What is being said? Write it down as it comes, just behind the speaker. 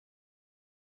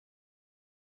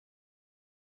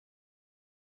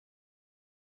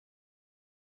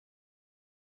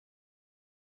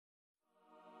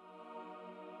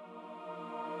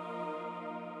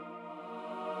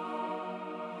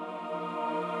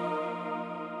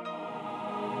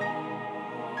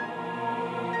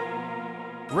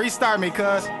Restart me,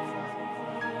 cuz.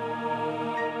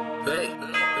 Hey.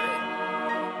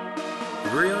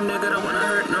 Real nigga don't wanna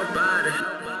hurt nobody,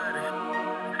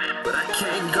 but I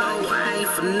can't go, I ain't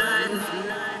for nothing.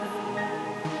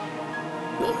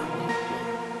 Whoa.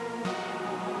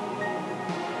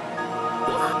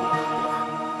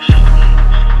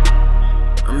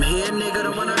 I'm here, nigga,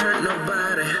 don't wanna hurt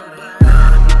nobody,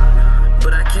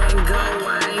 but I can't go,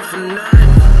 I ain't for nothing.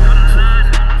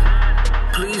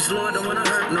 Please, Lord, don't wanna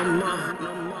hurt no more.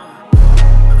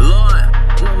 Lord,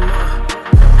 no more.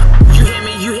 You hear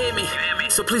me, you hear me.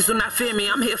 So please do not fear me,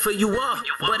 I'm here for you all.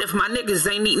 But if my niggas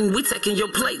ain't eating, we taking your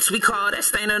plates. We call that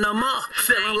staining them all.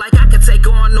 Feeling like I could take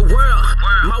on the world.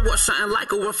 My war something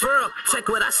like a referral. Take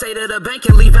what I say to the bank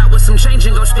and leave out with some change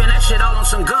and go spend that shit all on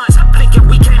some guns. Thinking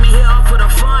we came in here all for the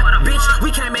fun. Bitch,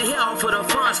 we came in here all for the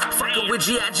funds. Fucking with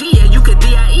G.I.G, yeah, you could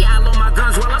D.I.E. I load my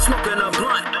guns while I'm smoking a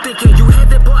blunt. Thinking you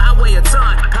heavy, boy, I weigh a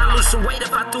ton. I lose some weight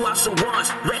if I threw out some ones.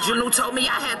 Reginald told me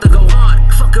I had to go hard.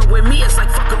 Fucking with me, it's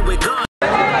like fucking with God.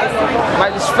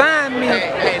 Might just find me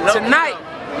tonight.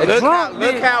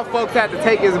 Look how folks had to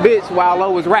take his bitch while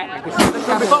Lo was rapping.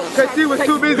 Cause she was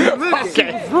too busy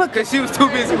looking. Cause she was too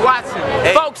busy watching.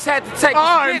 Folks had to take his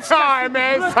bitch. Sorry,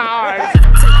 man. Sorry. Taking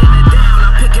it down,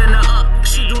 I'm picking her up.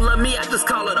 She do love me, I just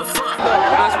call her the fuck.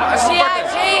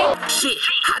 G.I.G. Shit,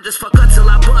 I just fuck her till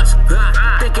I bust.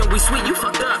 Thinking we sweet, you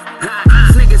fucked up.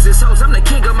 These niggas is hoes, I'm the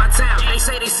king of my town. They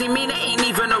say they see me, they ain't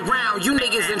even around. You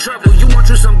niggas in trouble, you want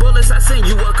you some bullets, I send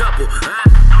you a couple.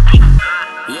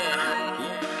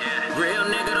 Yeah, real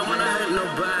nigga don't wanna hurt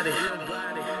nobody,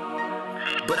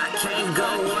 but I can't go,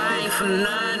 I ain't for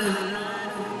nothing.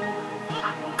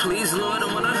 Please, Lord,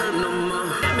 don't wanna hurt no more.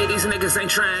 These niggas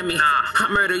ain't trying me. I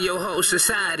murder your whole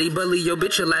society, but leave your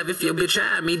bitch alive if your bitch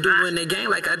eyed me. Doing the game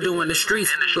like I do in the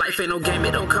streets. Life ain't no game,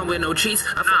 it don't come with no cheats.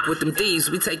 I fuck with them thieves,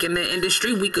 we taking the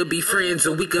industry. We could be friends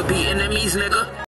or we could be enemies, nigga.